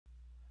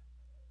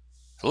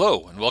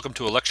Hello, and welcome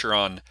to a lecture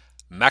on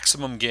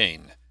maximum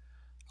gain.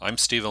 I'm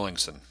Steve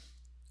Ellingson.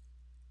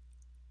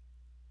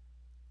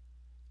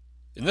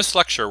 In this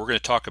lecture, we're going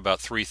to talk about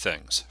three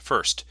things.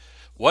 First,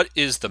 what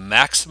is the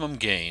maximum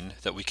gain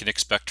that we can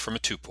expect from a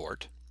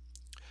two-port?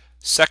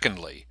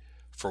 Secondly,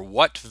 for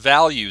what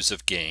values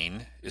of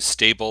gain is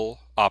stable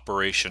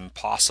operation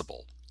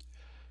possible?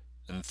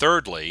 And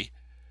thirdly,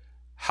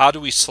 how do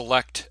we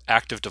select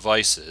active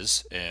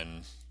devices,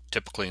 and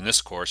typically in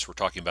this course we're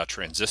talking about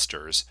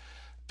transistors,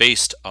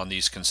 based on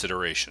these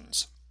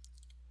considerations?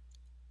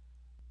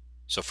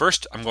 So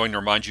first, I'm going to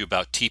remind you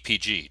about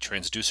TPG,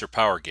 transducer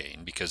power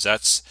gain, because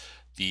that's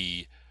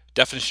the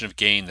definition of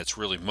gain that's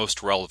really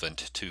most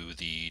relevant to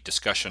the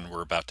discussion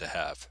we're about to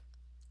have.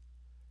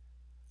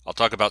 I'll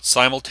talk about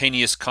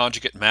simultaneous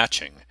conjugate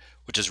matching,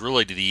 which is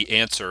really the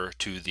answer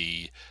to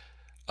the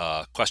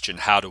question,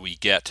 how do we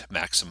get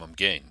maximum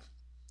gain?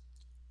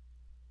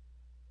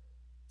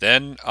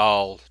 Then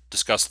I'll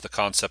discuss the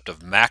concept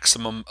of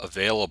maximum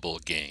available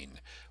gain,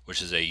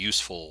 which is a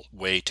useful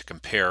way to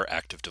compare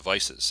active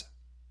devices.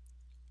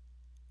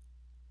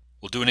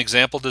 We'll do an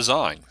example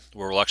design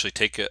where we'll actually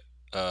take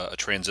a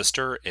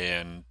transistor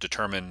and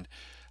determine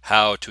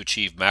how to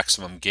achieve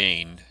maximum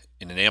gain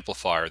in an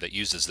amplifier that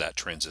uses that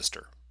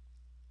transistor.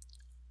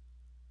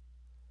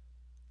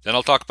 Then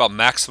I'll talk about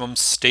maximum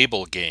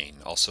stable gain,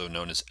 also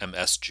known as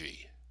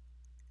MSG.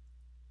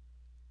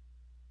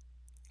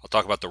 I'll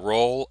talk about the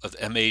role of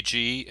MAG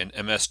and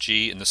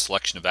MSG in the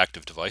selection of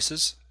active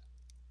devices.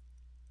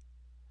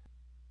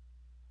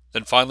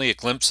 Then finally, a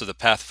glimpse of the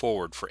path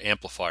forward for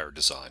amplifier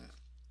design.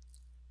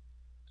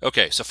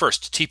 Okay, so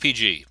first,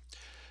 TPG.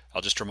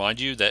 I'll just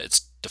remind you that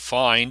it's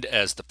defined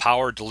as the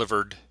power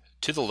delivered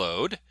to the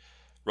load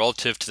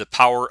relative to the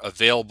power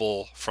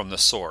available from the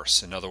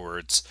source. In other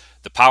words,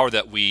 the power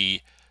that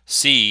we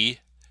see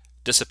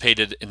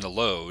dissipated in the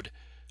load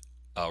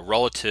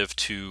relative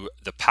to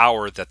the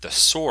power that the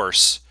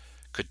source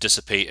could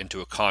dissipate into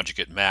a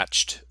conjugate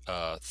matched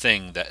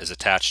thing that is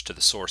attached to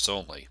the source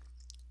only.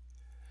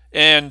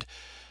 And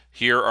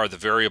here are the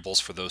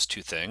variables for those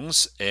two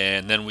things.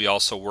 And then we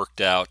also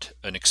worked out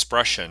an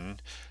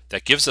expression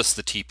that gives us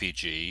the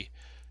TPG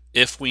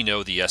if we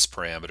know the S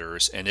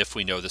parameters and if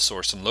we know the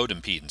source and load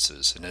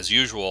impedances. And as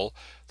usual,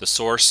 the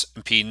source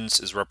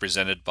impedance is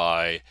represented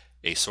by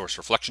a source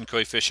reflection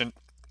coefficient,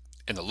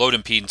 and the load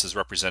impedance is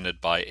represented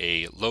by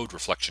a load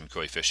reflection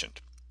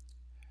coefficient.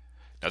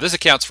 Now this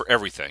accounts for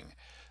everything.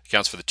 It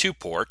accounts for the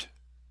two-port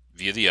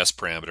via the S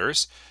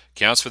parameters,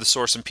 counts for the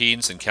source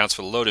impedance, and counts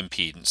for the load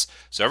impedance.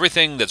 So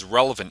everything that's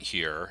relevant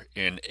here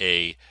in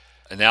a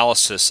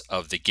analysis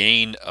of the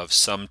gain of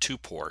some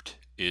two-port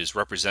is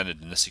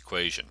represented in this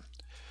equation.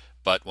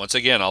 But once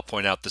again, I'll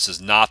point out this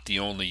is not the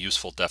only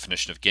useful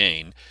definition of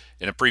gain.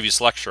 In a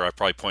previous lecture, I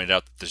probably pointed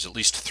out that there's at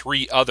least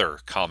three other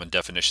common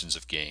definitions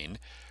of gain,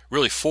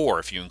 really four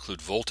if you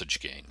include voltage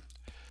gain.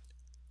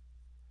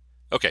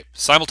 Okay,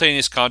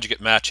 simultaneous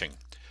conjugate matching.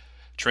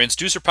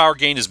 Transducer power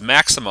gain is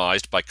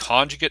maximized by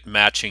conjugate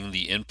matching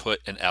the input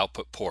and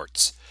output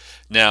ports.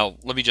 Now,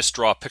 let me just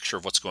draw a picture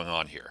of what's going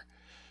on here.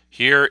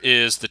 Here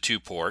is the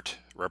two-port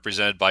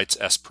represented by its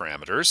S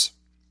parameters.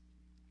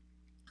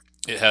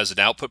 It has an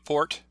output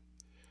port.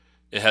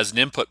 It has an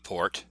input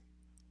port.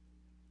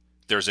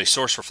 There's a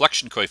source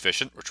reflection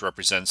coefficient, which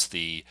represents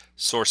the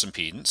source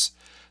impedance.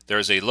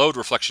 There's a load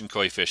reflection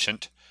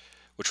coefficient,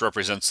 which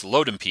represents the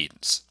load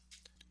impedance.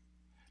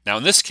 Now,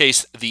 in this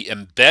case, the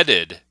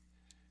embedded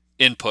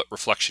input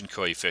reflection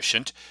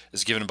coefficient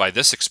is given by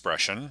this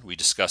expression. We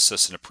discussed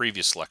this in a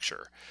previous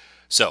lecture.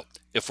 So,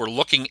 if we're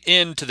looking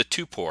into the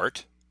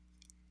two-port,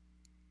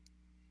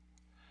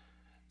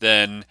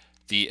 then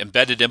the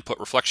embedded input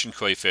reflection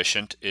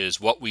coefficient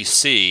is what we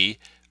see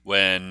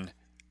when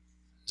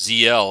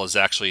ZL is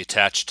actually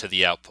attached to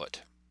the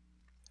output.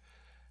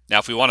 Now,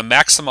 if we want to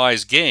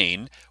maximize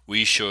gain,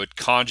 we should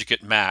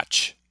conjugate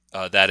match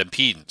that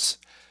impedance.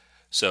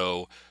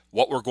 So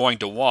what we're going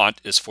to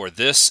want is for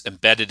this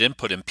embedded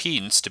input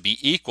impedance to be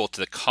equal to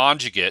the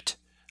conjugate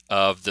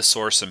of the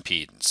source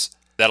impedance.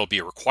 That'll be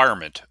a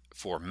requirement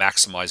for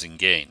maximizing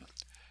gain.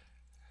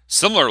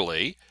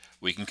 Similarly,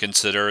 we can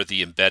consider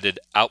the embedded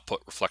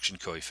output reflection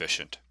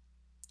coefficient.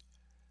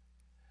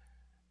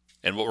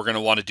 And what we're going to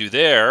want to do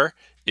there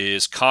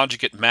is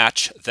conjugate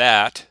match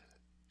that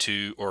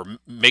to, or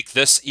make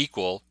this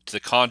equal to the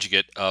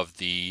conjugate of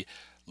the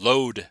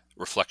load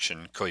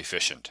reflection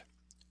coefficient.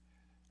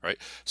 Right?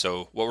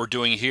 So what we're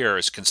doing here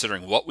is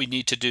considering what we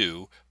need to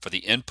do for the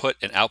input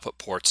and output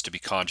ports to be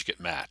conjugate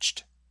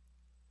matched.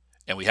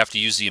 And we have to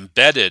use the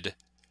embedded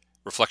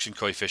reflection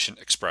coefficient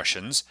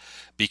expressions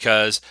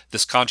because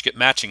this conjugate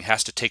matching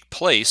has to take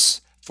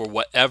place for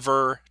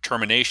whatever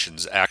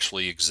terminations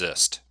actually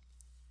exist.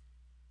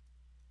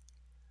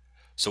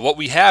 So what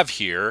we have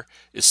here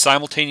is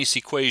simultaneous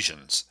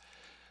equations.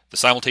 The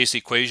simultaneous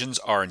equations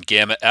are in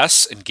gamma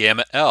S and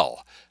gamma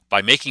L.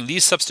 By making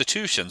these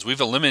substitutions,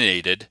 we've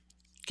eliminated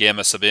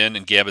gamma sub in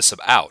and gamma sub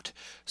out.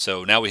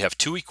 So now we have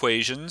two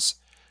equations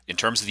in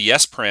terms of the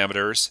S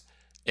parameters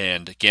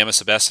and gamma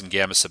sub S and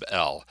gamma sub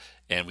L.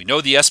 And we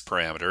know the S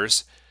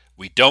parameters.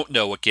 We don't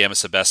know what gamma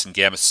sub S and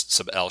gamma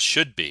sub L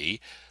should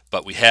be,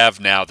 but we have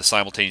now the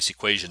simultaneous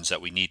equations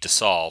that we need to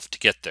solve to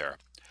get there.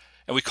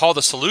 And we call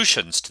the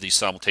solutions to these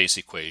simultaneous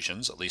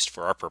equations, at least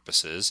for our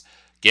purposes,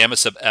 gamma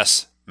sub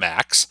S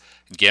max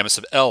and gamma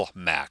sub L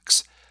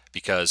max,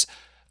 because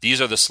these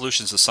are the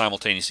solutions to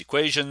simultaneous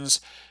equations,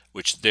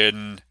 which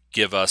then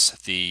give us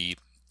the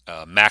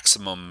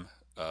maximum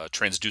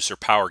transducer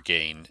power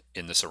gain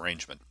in this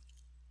arrangement.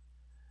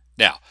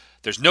 Now,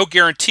 there's no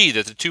guarantee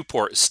that the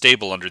two-port is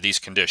stable under these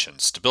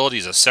conditions. Stability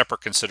is a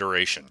separate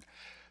consideration.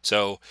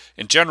 So,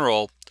 in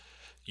general,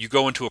 you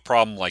go into a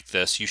problem like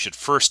this, you should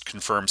first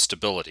confirm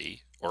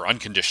stability, or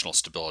unconditional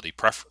stability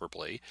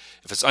preferably.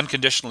 If it's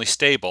unconditionally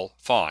stable,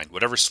 fine.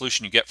 Whatever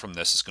solution you get from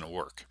this is going to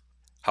work.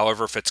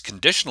 However, if it's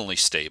conditionally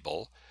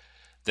stable,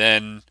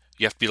 then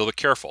you have to be a little bit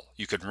careful.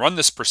 You could run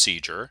this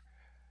procedure,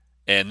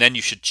 and then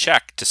you should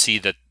check to see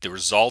that the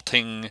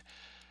resulting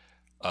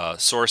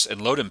source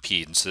and load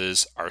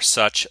impedances are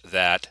such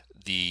that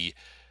the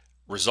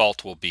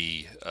result will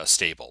be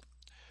stable.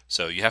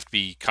 So you have to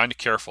be kind of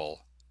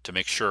careful to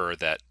make sure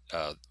that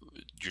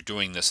you're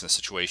doing this in a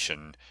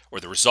situation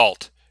where the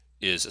result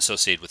is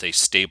associated with a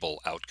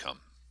stable outcome.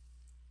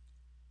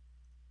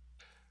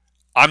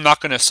 I'm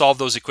not going to solve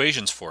those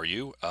equations for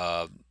you.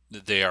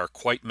 They are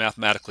quite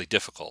mathematically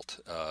difficult,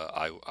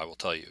 I will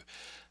tell you.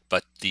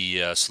 But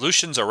the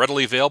solutions are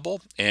readily available,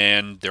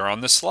 and they're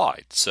on this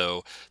slide.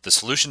 So the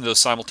solution to those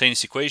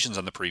simultaneous equations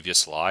on the previous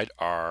slide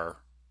are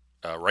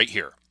right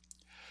here.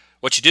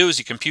 What you do is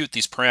you compute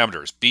these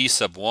parameters, b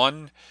sub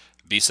 1,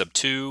 b sub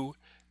 2,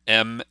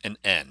 m, and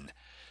n.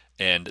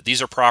 And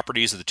these are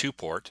properties of the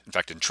two-port, in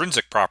fact,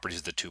 intrinsic properties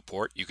of the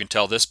two-port. You can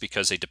tell this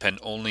because they depend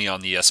only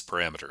on the S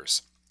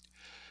parameters.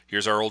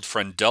 Here's our old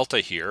friend delta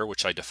here,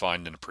 which I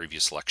defined in a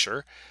previous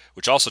lecture,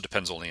 which also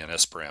depends only on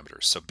S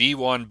parameters. So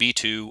B1,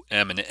 B2,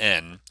 M, and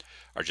N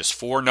are just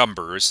four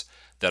numbers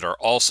that are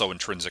also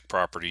intrinsic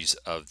properties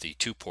of the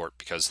two-port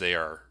because they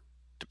are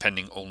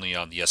depending only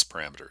on the S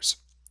parameters.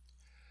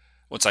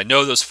 Once I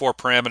know those four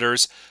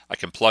parameters, I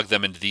can plug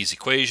them into these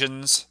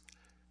equations,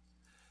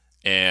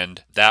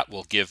 and that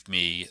will give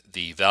me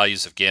the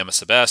values of gamma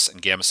sub S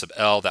and gamma sub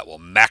L that will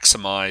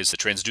maximize the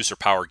transducer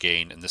power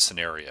gain in this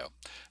scenario.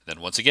 Then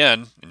once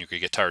again, and you're going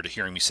to get tired of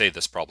hearing me say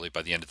this probably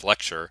by the end of the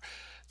lecture,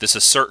 this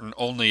is certain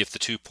only if the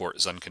two-port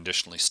is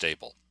unconditionally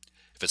stable.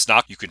 If it's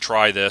not, you can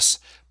try this,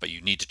 but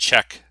you need to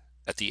check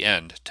at the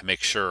end to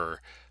make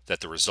sure that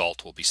the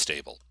result will be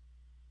stable.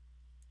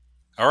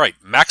 All right,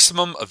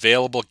 maximum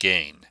available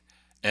gain,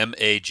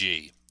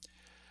 MAG.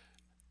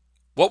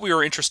 What we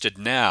are interested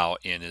now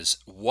in is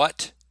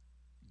what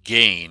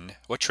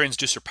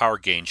transducer power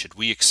gain should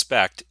we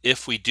expect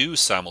if we do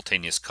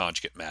simultaneous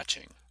conjugate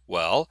matching?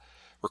 Well,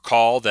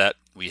 recall that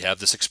we have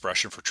this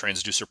expression for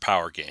transducer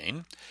power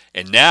gain,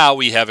 and now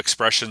we have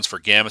expressions for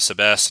gamma sub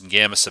S and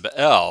gamma sub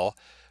L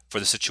for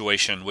the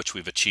situation in which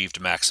we've achieved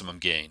maximum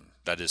gain,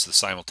 that is the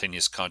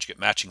simultaneous conjugate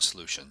matching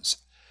solutions.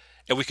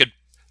 And we could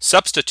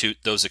substitute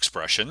those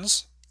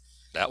expressions,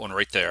 that one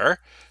right there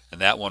and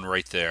that one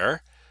right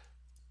there,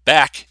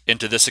 back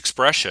into this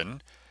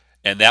expression,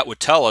 and that would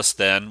tell us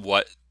then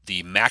what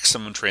the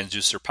maximum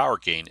transducer power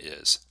gain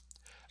is.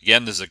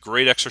 Again, this is a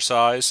great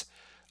exercise.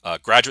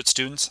 Graduate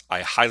students,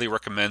 I highly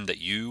recommend that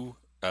you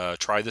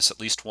try this at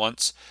least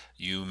once.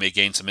 You may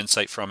gain some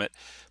insight from it,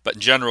 but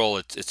in general,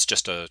 it's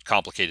just a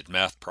complicated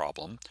math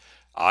problem.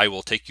 I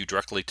will take you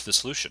directly to the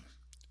solution.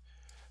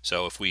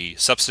 So if we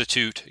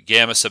substitute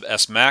gamma sub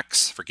S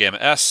max for gamma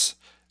S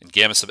and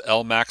gamma sub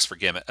L max for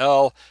gamma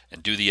L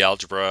and do the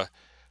algebra,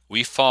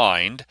 we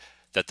find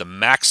that the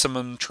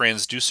maximum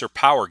transducer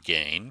power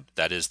gain,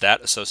 that is that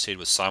associated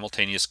with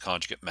simultaneous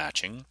conjugate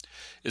matching,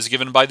 is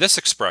given by this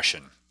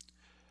expression.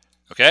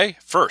 Okay,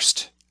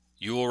 first,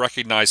 you will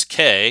recognize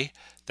K,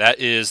 that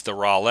is the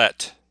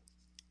Rowlett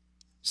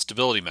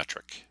stability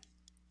metric.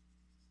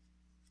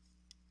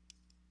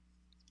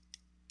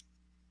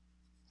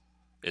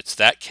 It's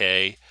that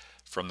K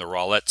from the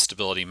Rowlett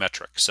stability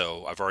metric.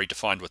 So I've already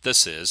defined what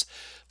this is,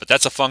 but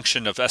that's a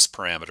function of S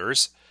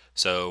parameters.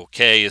 So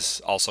K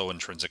is also an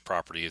intrinsic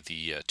property of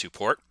the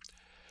two-port.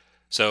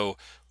 So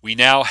we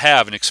now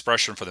have an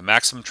expression for the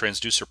maximum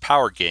transducer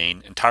power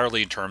gain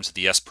entirely in terms of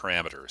the S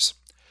parameters.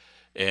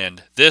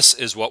 And this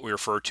is what we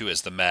refer to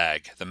as the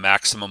MAG, the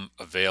maximum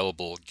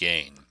available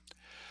gain.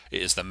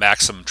 It is the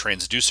maximum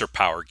transducer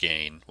power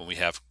gain when we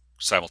have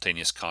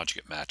simultaneous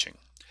conjugate matching.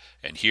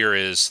 And here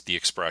is the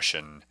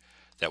expression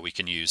that we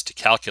can use to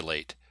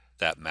calculate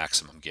that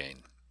maximum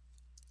gain.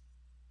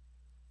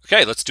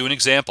 Okay, let's do an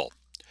example.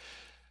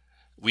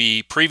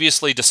 We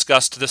previously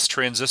discussed this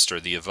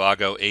transistor, the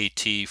Avago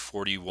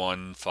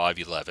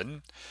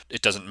AT41511.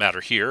 It doesn't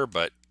matter here,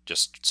 but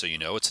just so you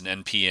know, it's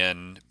an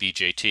NPN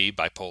BJT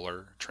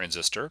bipolar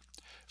transistor.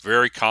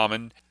 Very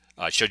common.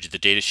 I showed you the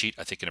data sheet,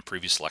 I think, in a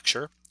previous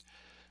lecture.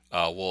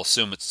 We'll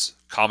assume it's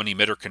common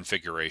emitter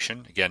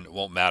configuration. Again, it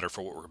won't matter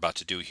for what we're about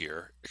to do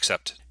here,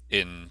 except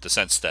in the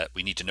sense that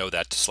we need to know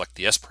that to select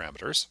the S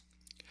parameters.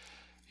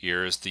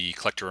 Here's the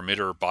collector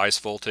emitter bias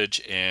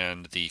voltage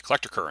and the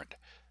collector current.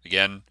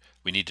 Again,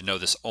 We need to know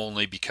this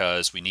only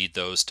because we need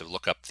those to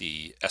look up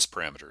the S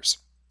parameters.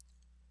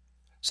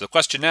 So the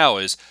question now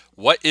is,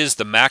 what is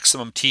the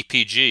maximum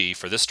TPG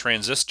for this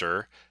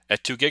transistor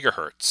at 2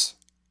 gigahertz?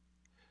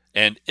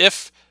 And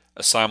if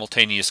a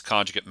simultaneous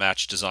conjugate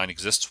match design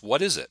exists,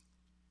 what is it?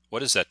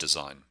 What is that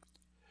design?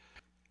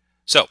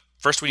 So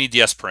first we need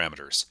the S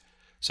parameters.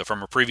 So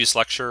from a previous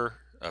lecture,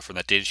 from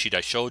that data sheet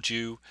I showed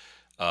you,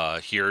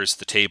 here's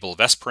the table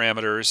of S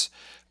parameters.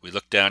 We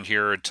look down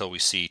here until we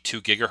see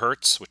 2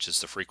 gigahertz, which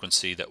is the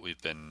frequency that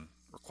we've been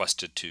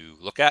requested to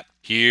look at.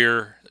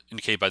 Here,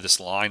 indicated by this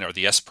line, are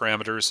the S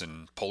parameters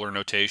in polar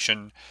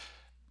notation.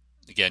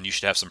 Again, you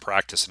should have some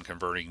practice in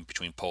converting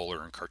between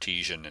polar and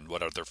Cartesian and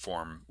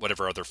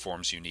whatever other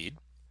forms you need.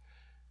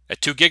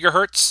 At 2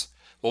 gigahertz,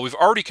 well, we've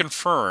already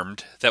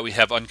confirmed that we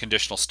have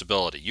unconditional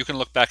stability. You can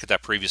look back at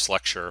that previous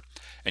lecture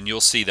and you'll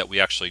see that we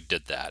actually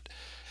did that.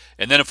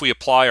 And then if we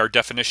apply our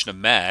definition of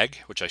mag,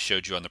 which I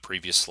showed you on the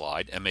previous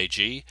slide,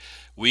 MAG,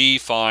 we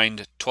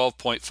find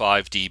 12.5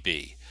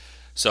 dB.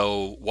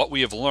 So what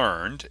we have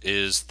learned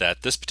is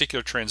that this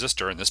particular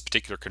transistor in this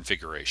particular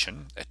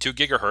configuration at 2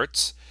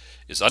 gigahertz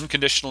is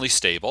unconditionally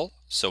stable.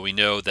 So we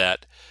know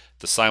that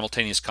the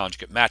simultaneous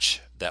conjugate match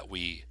that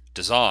we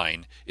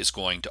design is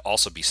going to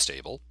also be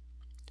stable.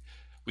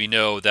 We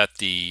know that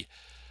the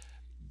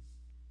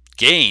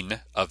gain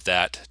of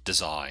that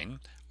design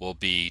will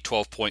be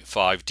 12.5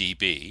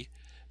 dB,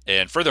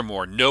 and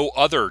furthermore, no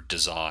other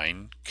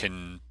design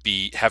can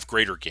have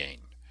greater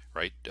gain,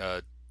 right?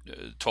 12.5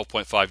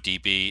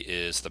 dB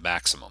is the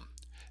maximum.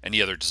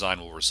 Any other design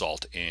will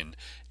result in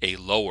a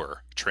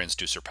lower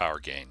transducer power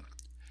gain.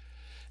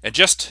 And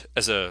just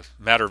as a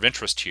matter of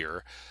interest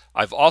here,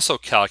 I've also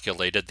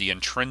calculated the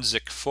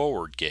intrinsic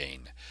forward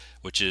gain,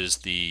 which is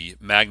the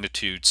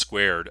magnitude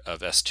squared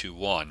of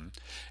S21,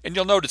 and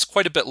you'll note it's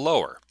quite a bit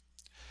lower.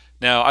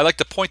 Now, I like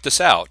to point this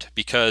out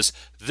because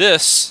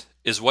this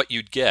is what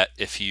you'd get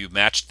if you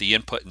matched the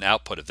input and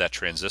output of that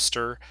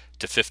transistor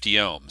to 50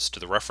 ohms, to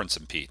the reference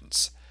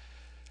impedance.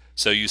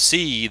 So you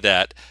see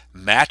that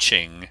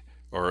matching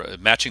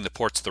the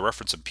ports to the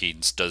reference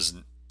impedance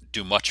doesn't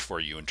do much for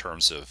you in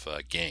terms of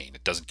gain.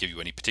 It doesn't give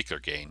you any particular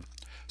gain.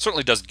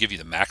 Certainly doesn't give you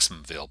the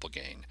maximum available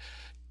gain.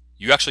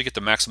 You actually get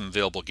the maximum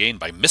available gain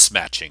by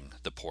mismatching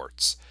the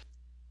ports.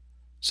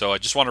 So I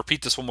just want to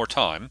repeat this one more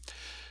time.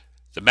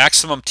 The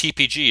maximum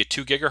TPG at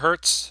 2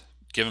 gigahertz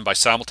given by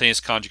simultaneous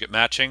conjugate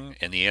matching,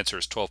 and the answer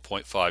is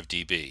 12.5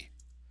 dB.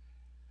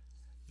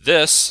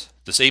 This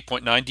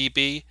 8.9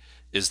 dB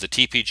is the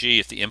TPG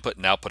if the input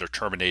and output are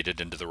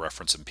terminated into the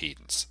reference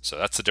impedance. So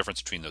that's the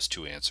difference between those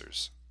two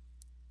answers.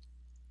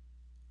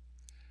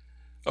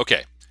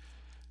 Okay,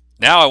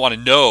 now I want to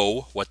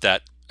know what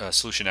that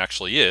solution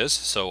actually is,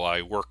 so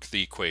I work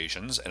the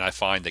equations and I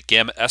find that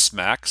gamma S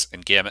max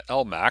and gamma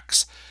L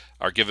max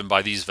are given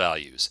by these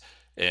values.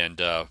 And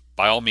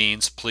by all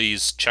means,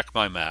 please check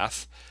my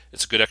math.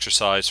 It's a good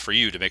exercise for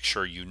you to make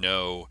sure you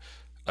know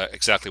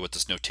exactly what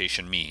this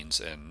notation means,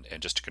 and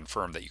just to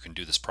confirm that you can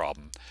do this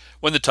problem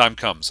when the time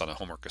comes on a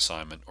homework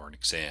assignment or an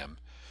exam,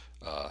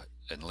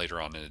 and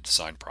later on in a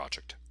design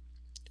project.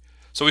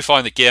 So we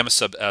find that gamma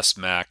sub S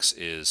max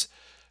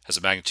has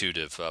a magnitude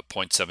of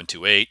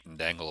 0.728 and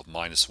an angle of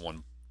minus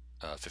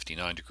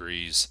 159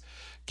 degrees.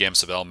 Gamma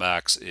sub L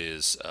max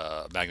is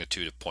a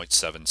magnitude of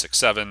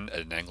 0.767 at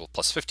an angle of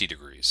plus 50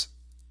 degrees.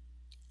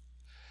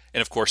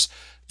 And of course,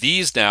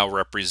 these now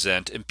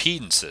represent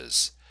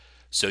impedances.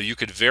 So you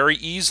could very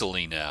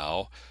easily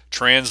now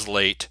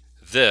translate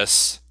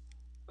these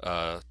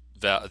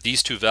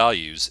two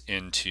values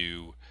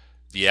into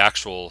the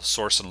actual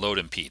source and load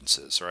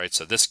impedances, right?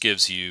 So this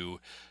gives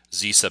you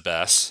Z sub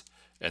S,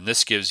 and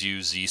this gives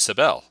you Z sub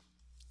L.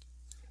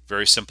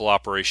 Very simple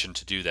operation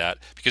to do that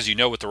because you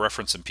know what the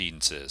reference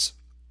impedance is.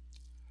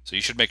 So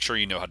you should make sure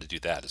you know how to do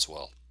that as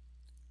well.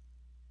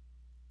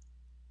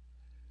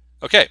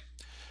 Okay,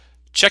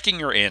 checking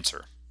your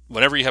answer.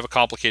 Whenever you have a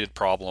complicated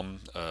problem,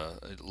 a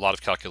lot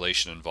of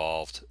calculation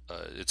involved,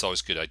 it's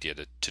always a good idea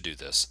to do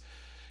this.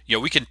 You know,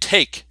 we can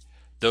take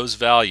those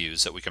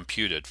values that we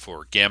computed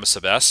for gamma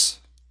sub S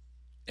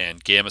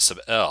and gamma sub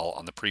L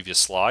on the previous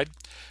slide.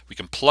 We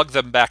can plug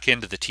them back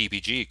into the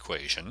TPG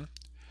equation,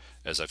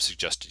 as I've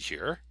suggested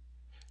here,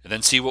 and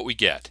then see what we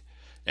get.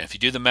 And if you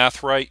do the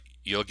math right,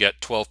 you'll get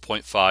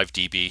 12.5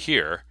 dB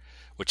here,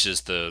 which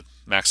is the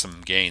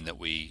maximum gain that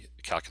we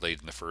calculated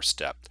in the first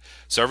step.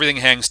 So everything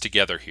hangs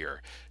together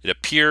here. It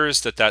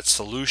appears that that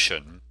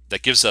solution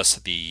that gives us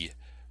the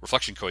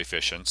reflection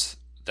coefficients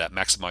that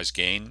maximize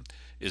gain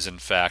is in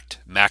fact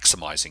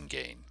maximizing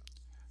gain.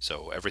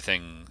 So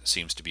everything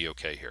seems to be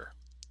okay here.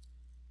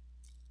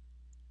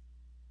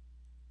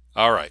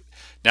 All right,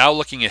 now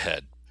looking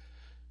ahead.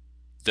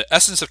 The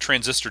essence of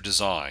transistor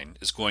design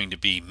is going to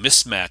be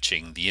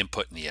mismatching the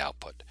input and the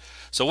output.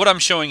 So what I'm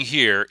showing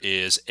here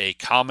is a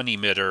common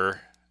emitter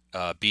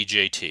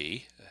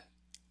BJT.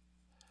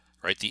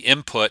 Right, the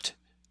input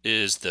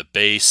is the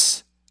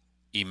base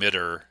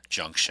emitter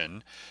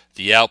junction.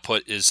 The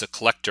output is a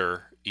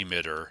collector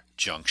emitter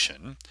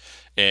junction.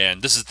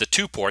 And this is the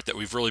two-port that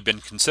we've really been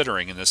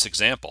considering in this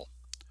example.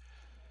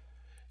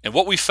 And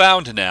what we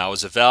found now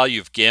is a value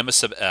of gamma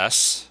sub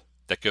s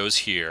that goes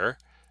here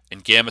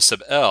and gamma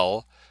sub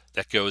L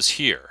that goes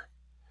here.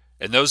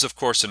 And those, of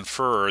course,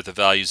 infer the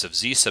values of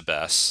z sub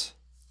s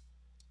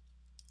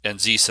and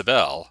z sub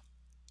L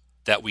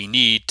that we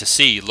need to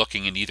see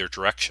looking in either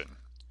direction.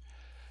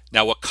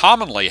 Now, what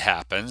commonly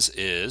happens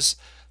is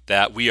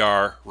that we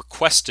are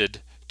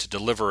requested to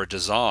deliver a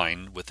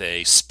design with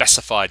a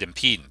specified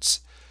impedance.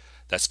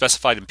 That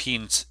specified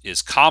impedance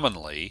is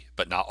commonly,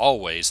 but not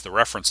always, the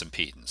reference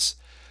impedance.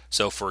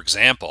 So, for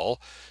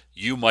example,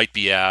 you might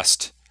be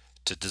asked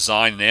to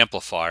design an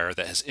amplifier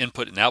that has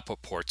input and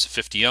output ports of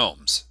 50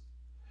 ohms.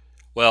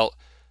 Well,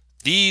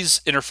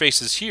 these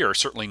interfaces here are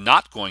certainly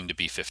not going to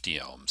be 50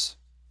 ohms.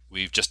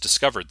 We've just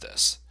discovered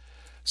this.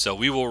 So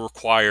we will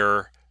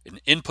require an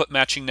input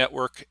matching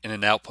network and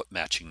an output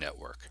matching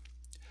network.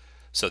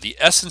 So the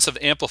essence of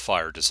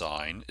amplifier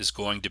design is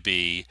going to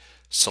be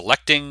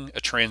selecting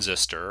a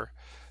transistor,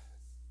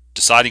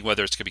 deciding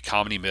whether it's going to be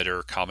common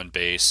emitter, common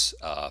base,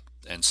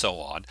 and so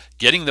on,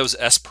 getting those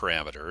S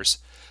parameters,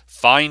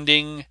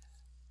 finding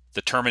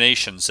the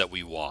terminations that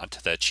we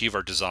want that achieve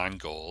our design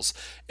goals,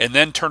 and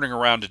then turning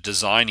around and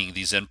designing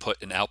these input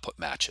and output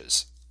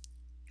matches.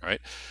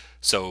 Right?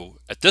 So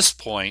at this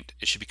point,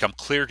 it should become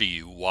clear to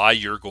you why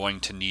you're going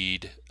to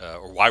need,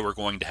 or why we're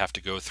going to have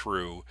to go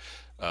through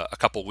a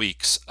couple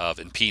weeks of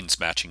impedance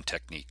matching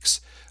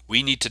techniques.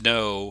 We need to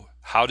know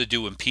how to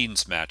do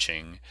impedance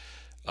matching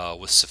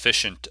with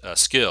sufficient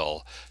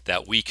skill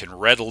that we can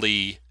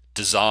readily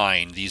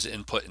design these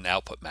input and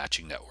output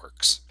matching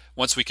networks.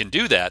 Once we can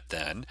do that,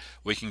 then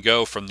we can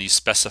go from these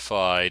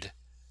specified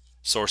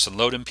source and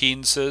load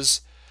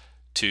impedances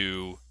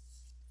to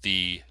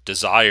the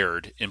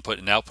desired input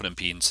and output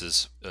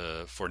impedances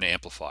for an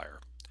amplifier.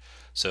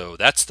 So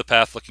that's the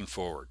path looking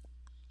forward.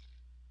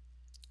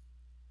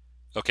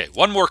 Okay,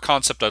 one more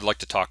concept I'd like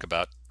to talk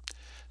about,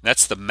 and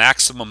that's the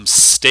maximum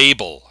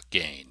stable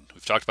gain.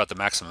 We've talked about the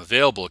maximum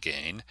available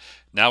gain.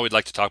 Now we'd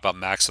like to talk about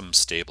maximum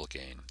stable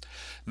gain.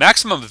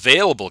 Maximum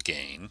available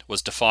gain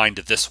was defined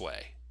this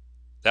way.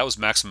 That was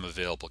maximum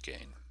available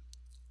gain.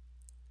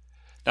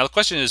 Now the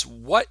question is,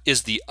 what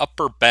is the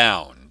upper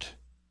bound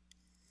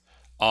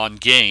on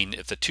gain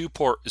if the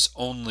two-port is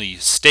only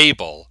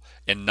stable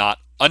and not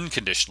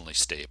unconditionally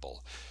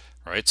stable?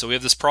 All right, so we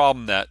have this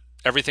problem that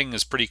everything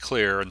is pretty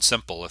clear and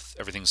simple if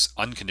everything's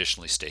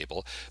unconditionally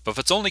stable, but if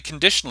it's only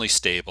conditionally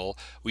stable,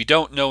 we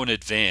don't know in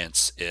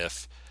advance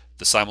if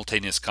the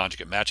simultaneous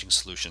conjugate matching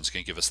solution is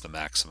going to give us the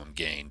maximum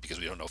gain because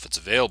we don't know if it's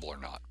available or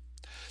not.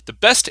 The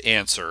best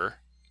answer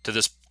to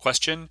this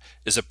question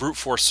is a brute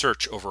force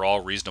search over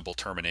all reasonable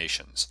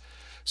terminations.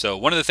 So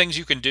one of the things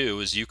you can do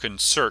is you can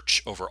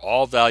search over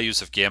all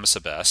values of gamma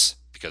sub s,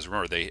 because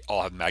remember they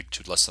all have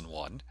magnitude less than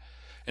 1,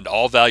 and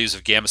all values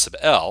of gamma sub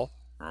L,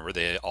 remember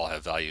they all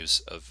have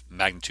values of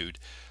magnitude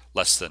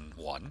less than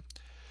 1.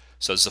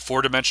 So it's a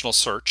four-dimensional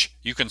search.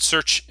 You can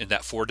search in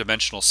that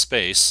four-dimensional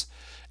space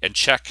and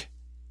check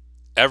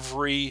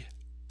every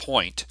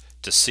point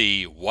to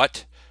see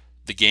what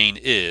the gain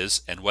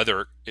is and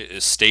whether it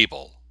is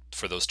stable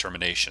for those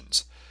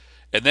terminations.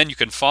 And then you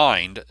can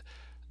find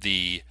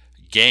the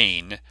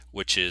gain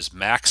which is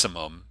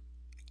maximum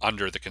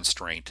under the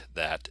constraint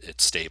that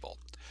it's stable.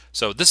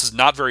 So this is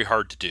not very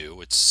hard to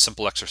do. It's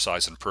simple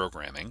exercise in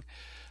programming,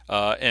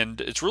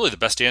 and it's really the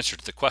best answer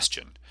to the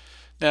question.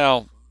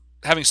 Now,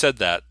 having said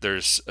that,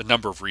 there's a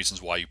number of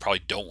reasons why you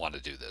probably don't want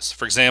to do this.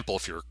 For example,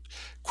 if you're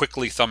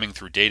quickly thumbing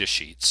through data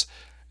sheets,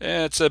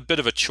 it's a bit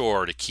of a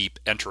chore to keep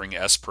entering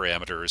S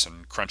parameters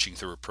and crunching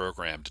through a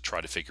program to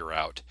try to figure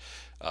out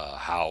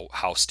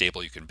how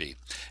stable you can be.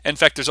 In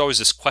fact, there's always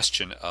this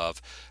question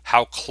of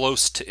how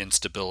close to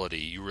instability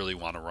you really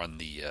want to run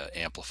the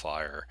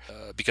amplifier,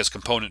 because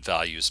component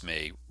values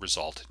may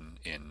result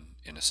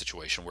in a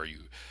situation where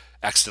you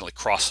accidentally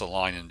cross the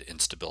line into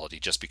instability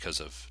just because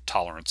of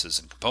tolerances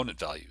and component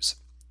values.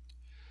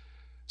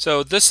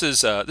 So this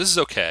is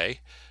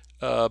okay,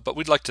 but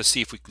we'd like to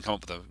see if we can come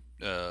up with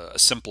a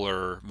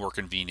simpler, more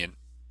convenient,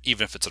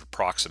 even if it's an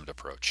approximate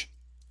approach.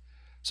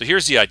 So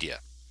here's the idea.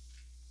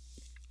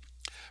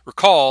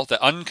 Recall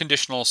that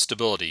unconditional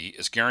stability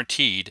is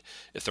guaranteed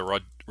if the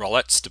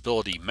Rowlett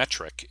stability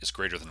metric is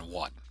greater than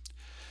 1.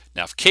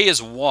 Now if k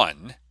is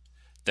 1,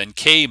 then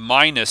k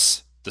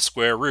minus the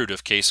square root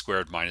of k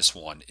squared minus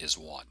 1 is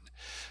 1.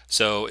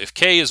 So if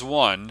k is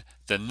 1,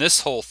 then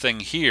this whole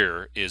thing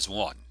here is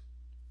 1.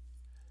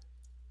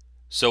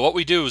 So what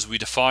we do is we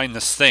define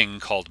this thing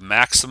called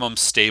maximum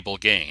stable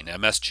gain,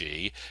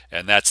 MSG,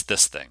 and that's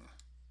this thing.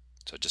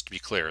 So just to be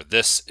clear,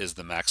 this is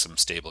the maximum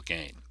stable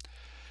gain.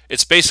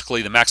 It's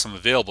basically the maximum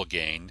available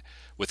gain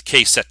with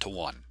k set to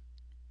 1.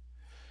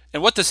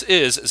 And what this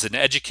is an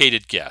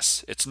educated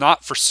guess. It's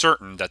not for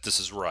certain that this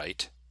is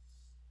right,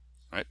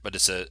 but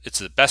it's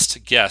the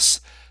best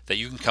guess that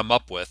you can come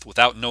up with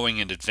without knowing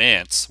in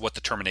advance what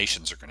the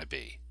terminations are going to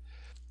be.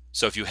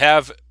 So if you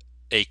have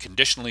a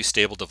conditionally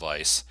stable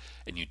device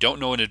and you don't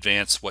know in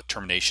advance what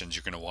terminations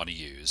you're going to want to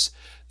use,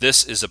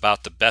 this is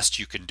about the best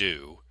you can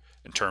do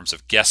in terms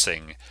of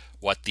guessing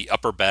what the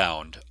upper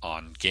bound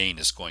on gain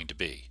is going to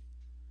be.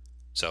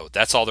 So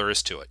that's all there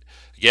is to it.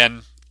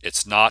 Again,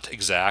 it's not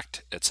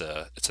exact. It's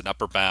an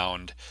upper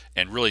bound,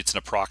 and really it's an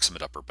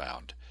approximate upper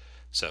bound.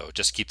 So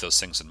just keep those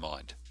things in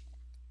mind.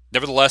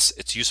 Nevertheless,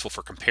 it's useful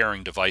for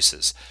comparing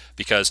devices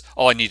because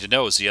all I need to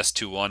know is the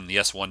S21 and the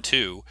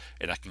S12,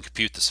 and I can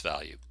compute this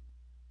value.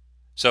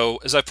 So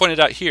as I pointed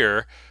out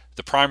here,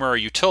 the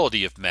primary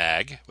utility of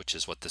MAG, which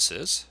is what this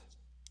is,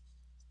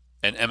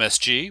 and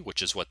MSG,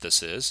 which is what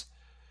this is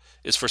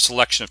for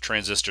selection of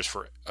transistors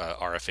for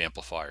RF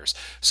amplifiers.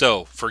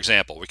 So, for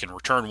example, we can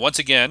return once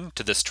again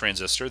to this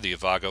transistor, the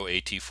Avago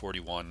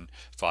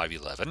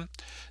AT41511,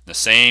 the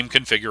same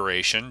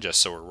configuration, just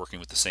so we're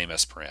working with the same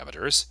S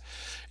parameters.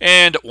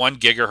 And at 1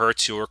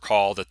 gigahertz, you'll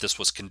recall that this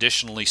was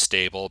conditionally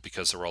stable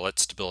because the Rowlett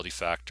stability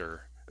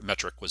factor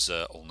metric was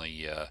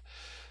only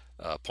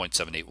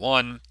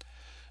 0.781.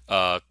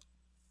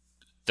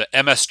 The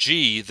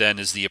MSG then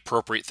is the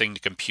appropriate thing to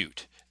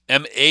compute.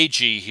 MAG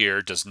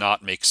here does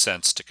not make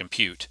sense to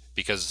compute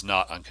because it's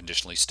not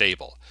unconditionally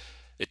stable.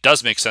 It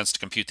does make sense to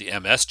compute the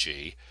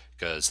MSG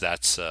because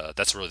that's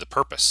really the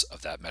purpose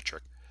of that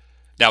metric.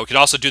 Now we can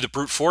also do the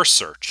brute force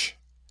search.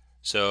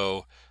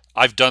 So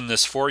I've done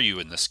this for you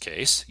in this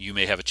case. You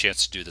may have a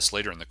chance to do this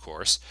later in the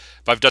course.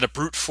 But I've done a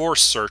brute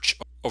force search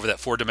over that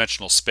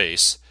four-dimensional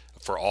space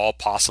for all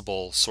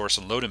possible source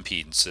and load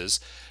impedances.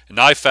 And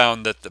I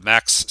found that the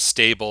max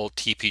stable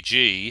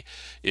TPG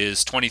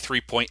is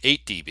 23.8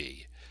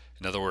 dB.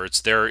 In other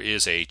words, there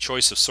is a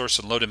choice of source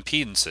and load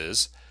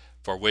impedances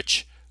for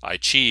which I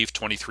achieve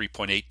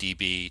 23.8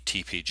 dB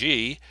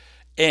TPG,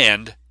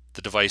 and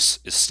the device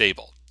is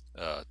stable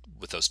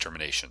with those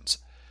terminations.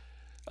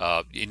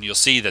 And you'll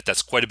see that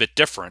that's quite a bit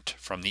different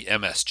from the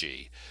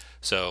MSG.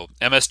 So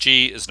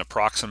MSG is an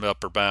approximate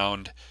upper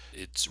bound.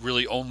 It's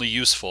really only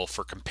useful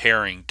for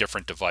comparing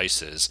different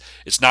devices.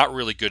 It's not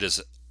really good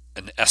as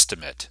an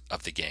estimate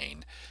of the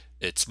gain.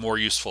 It's more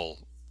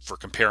useful for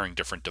comparing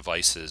different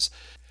devices.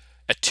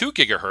 At 2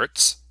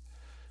 gigahertz,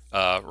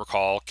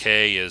 recall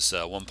K is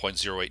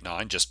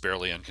 1.089, just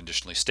barely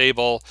unconditionally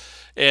stable,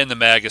 and the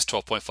MAG is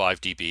 12.5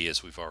 dB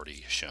as we've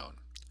already shown.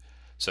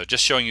 So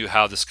just showing you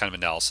how this kind of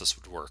analysis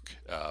would work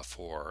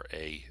for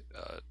a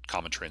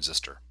common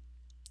transistor.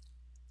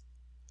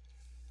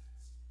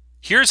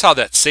 Here's how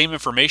that same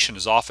information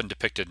is often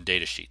depicted in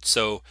datasheets.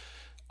 So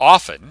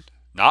often,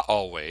 not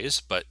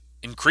always, but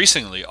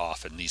increasingly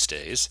often these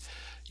days,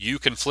 you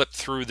can flip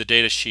through the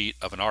datasheet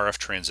of an RF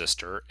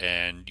transistor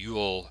and you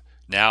will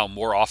now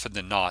more often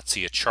than not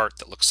see a chart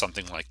that looks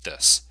something like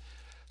this.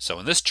 So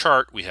in this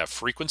chart we have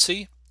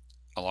frequency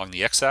along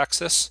the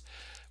x-axis,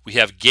 we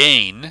have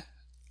gain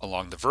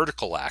along the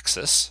vertical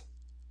axis,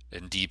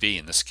 in dB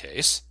in this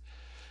case,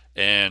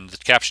 and the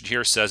caption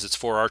here says it's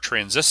for our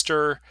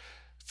transistor,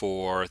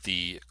 for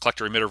the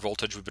collector emitter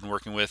voltage we've been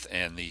working with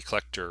and the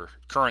collector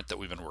current that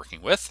we've been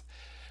working with,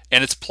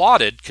 and it's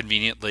plotted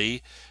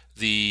conveniently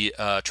the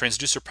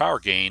transducer power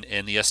gain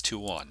and the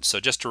S21.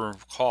 So just to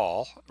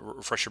recall,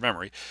 refresh your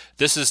memory,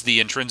 this is the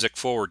intrinsic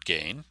forward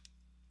gain,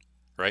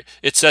 right?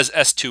 It says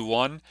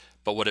S21,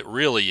 but what it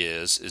really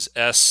is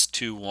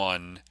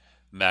S21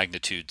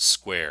 magnitude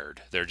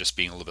squared. They're just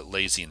being a little bit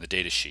lazy in the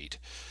data sheet.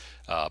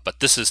 But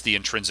this is the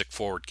intrinsic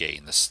forward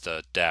gain, this is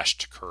the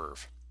dashed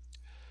curve.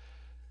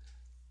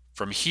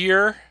 From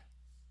here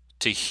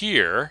to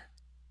here,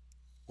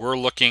 we're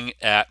looking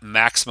at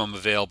maximum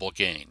available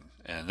gain,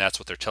 and that's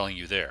what they're telling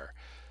you there.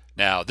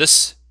 Now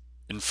this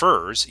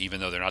infers, even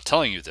though they're not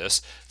telling you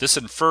this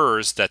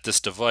infers that this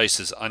device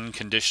is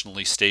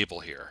unconditionally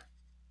stable here.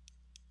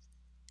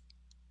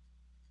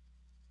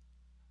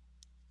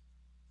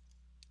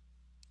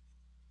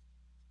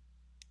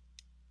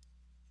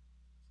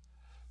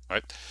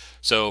 Right?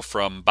 So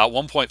from about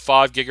 1.5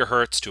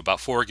 gigahertz to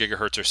about 4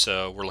 gigahertz or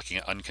so, we're looking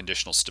at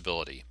unconditional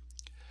stability.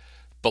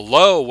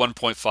 Below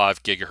 1.5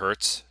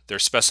 gigahertz, they're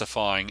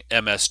specifying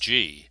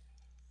MSG.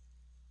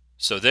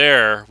 So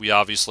there we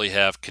obviously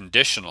have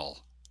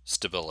conditional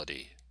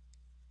stability.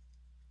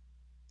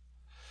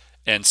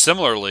 And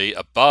similarly,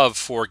 above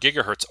 4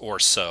 gigahertz or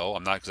so,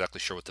 I'm not exactly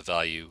sure what the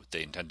value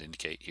they intend to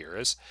indicate here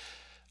is,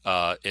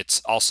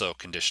 it's also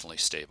conditionally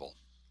stable.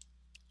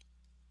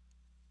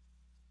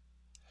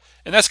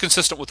 And that's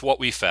consistent with what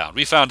we found.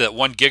 We found at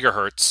 1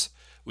 gigahertz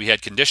we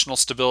had conditional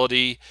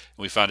stability,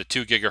 and we found at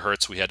 2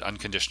 gigahertz we had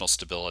unconditional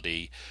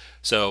stability.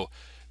 So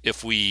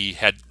if we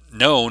had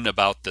known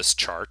about this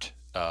chart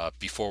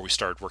before we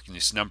started working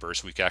these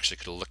numbers, we actually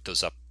could have looked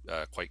those up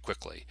quite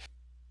quickly.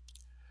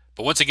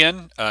 But once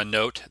again,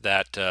 note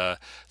that the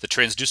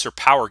transducer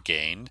power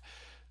gain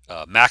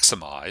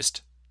maximized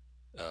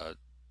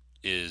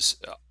is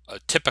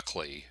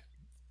typically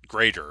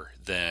greater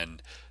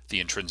than the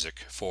intrinsic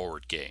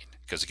forward gain.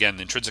 Because again,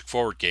 the intrinsic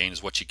forward gain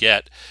is what you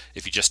get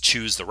if you just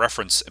choose the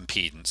reference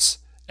impedance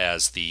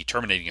as the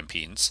terminating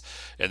impedance,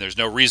 and there's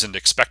no reason to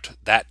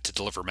expect that to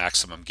deliver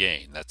maximum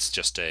gain. That's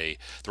just the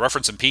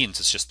reference impedance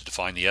is just to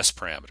define the S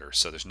parameter,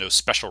 so there's no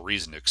special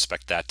reason to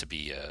expect that to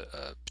be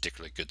a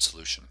particularly good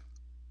solution.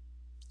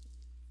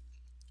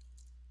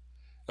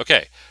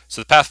 Okay,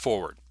 so the path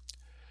forward.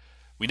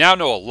 We now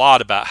know a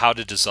lot about how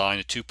to design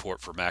a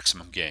two-port for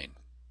maximum gain.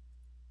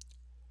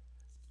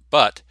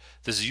 But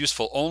this is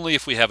useful only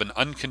if we have an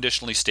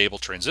unconditionally stable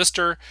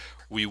transistor.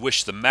 We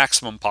wish the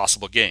maximum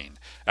possible gain.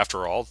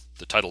 After all,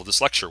 the title of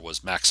this lecture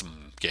was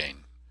maximum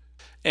gain.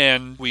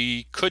 And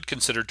we could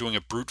consider doing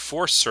a brute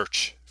force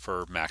search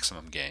for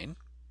maximum gain.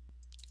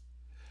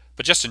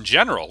 But just in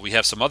general, we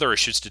have some other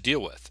issues to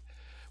deal with.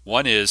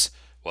 One is,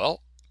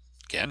 well,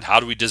 again, how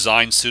do we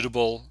design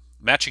suitable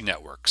matching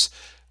networks?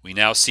 We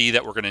now see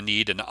that we're going to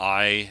need an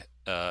IMN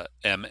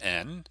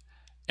and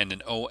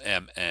an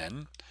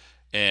OMN.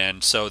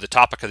 And so the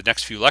topic of the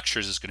next few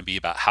lectures is going to be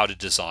about how to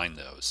design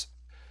those.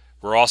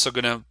 We're also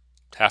going to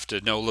have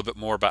to know a little bit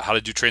more about how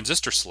to do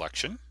transistor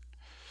selection.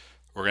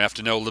 We're going to have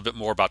to know a little bit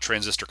more about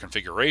transistor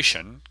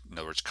configuration. In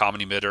other words,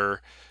 common emitter,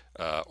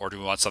 or do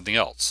we want something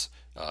else?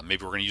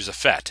 Maybe we're going to use a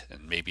FET,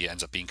 and maybe it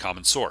ends up being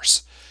common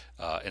source,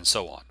 and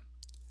so on.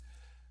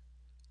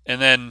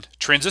 And then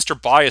transistor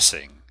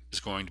biasing is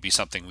going to be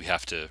something we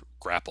have to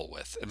grapple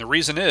with. And the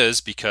reason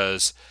is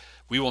because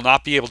we will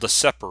not be able to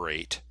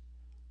separate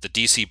the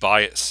DC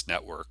bias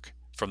network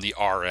from the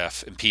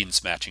RF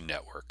impedance matching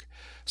network.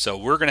 So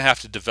we're going to have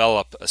to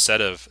develop a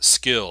set of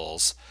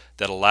skills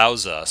that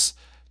allows us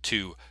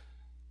to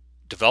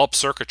develop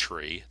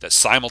circuitry that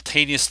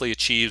simultaneously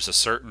achieves a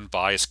certain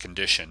bias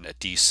condition at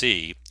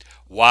DC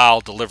while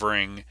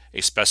delivering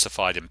a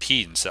specified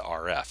impedance at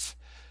RF.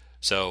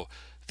 So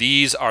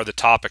these are the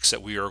topics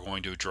that we are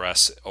going to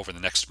address over the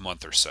next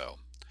month or so.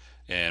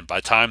 And by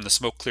the time the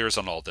smoke clears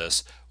on all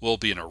this, we'll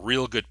be in a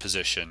real good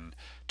position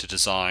to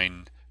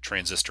design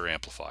transistor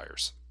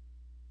amplifiers.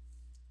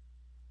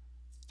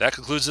 That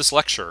concludes this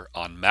lecture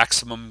on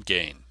maximum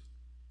gain.